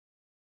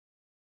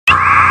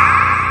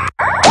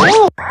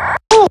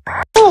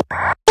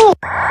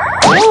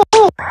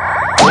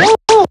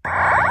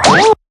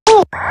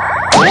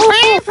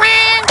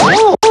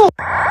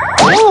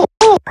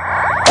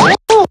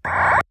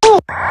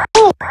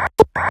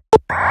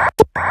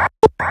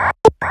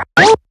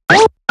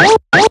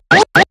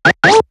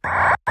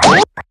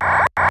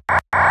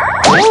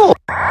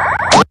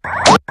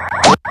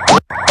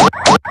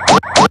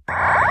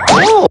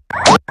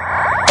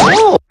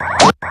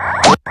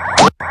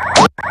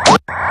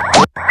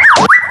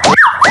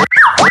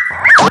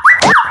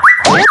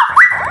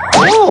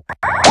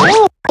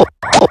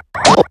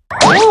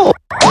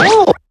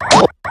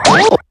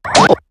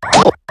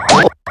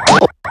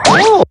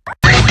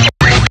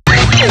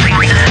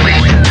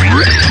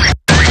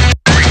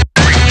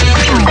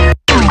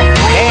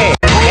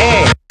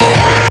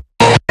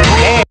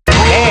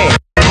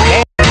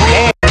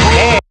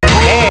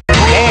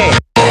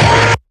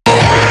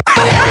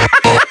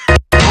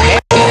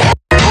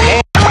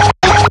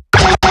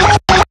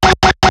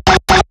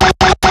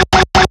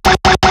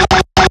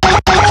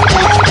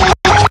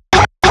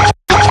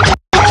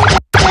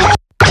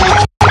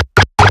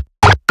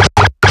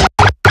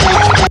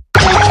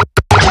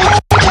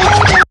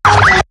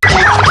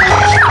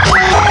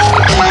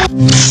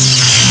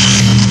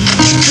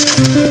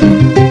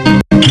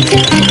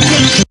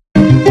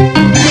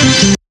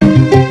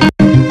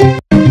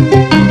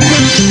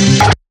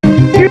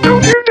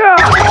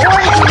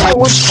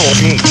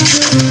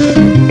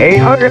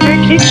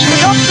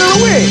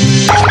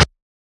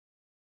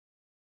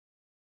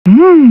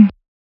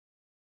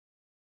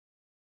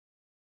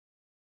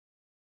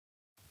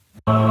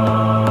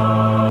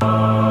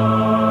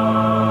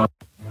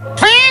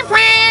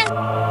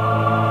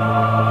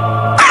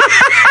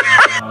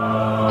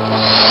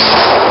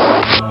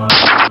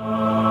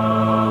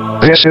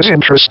This is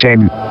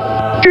interesting.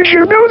 Did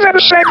you know that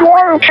a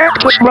saguaro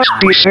cactus must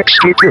be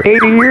 60 to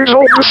 80 years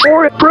old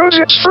before it grows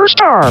its first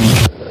arm?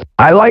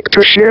 I like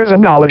to share the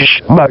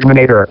knowledge,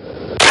 Mugminator.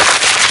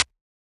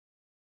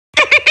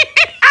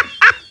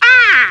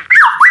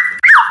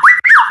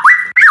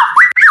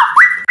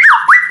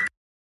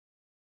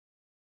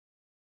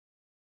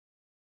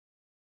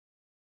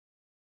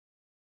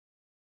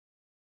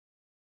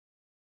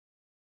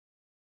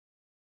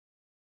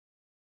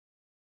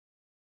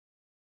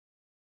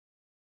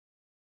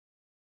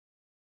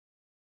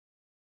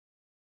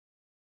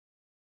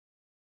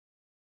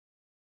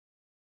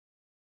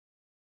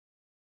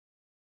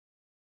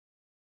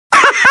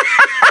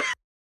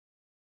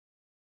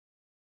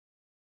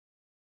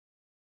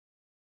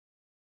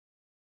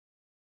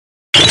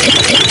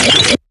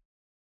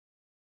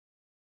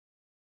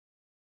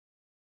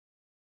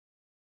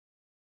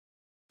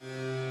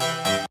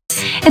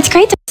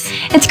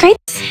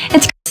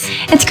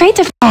 It's great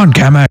to on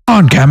Kamek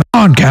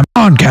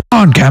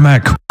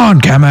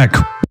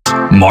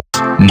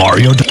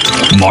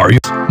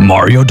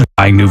Mario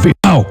I knew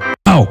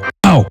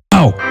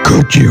ow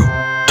could you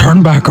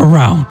turn back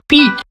around?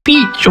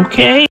 Peach,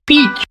 okay?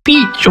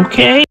 Peach,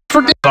 okay?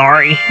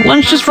 Sorry,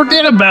 let's just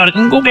forget about it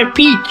and go get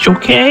Peach,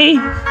 okay?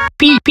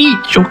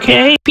 Peach,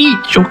 okay?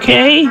 Peach,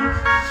 okay?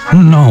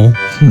 No,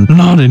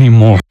 not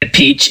anymore.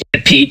 Peach,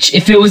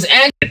 if it was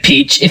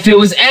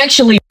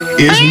actually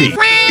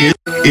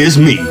is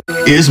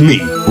me,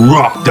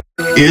 rock,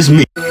 is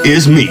me,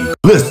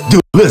 let's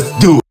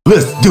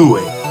do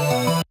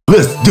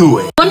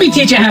it. Let me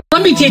teach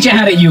you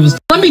how to use.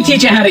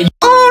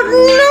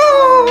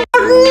 Oh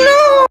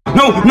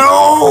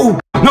no!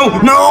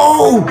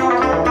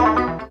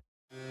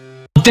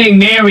 Thing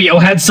Mario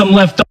had some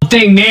left.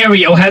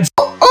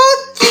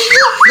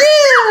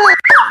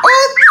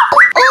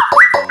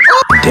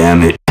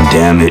 Damn it.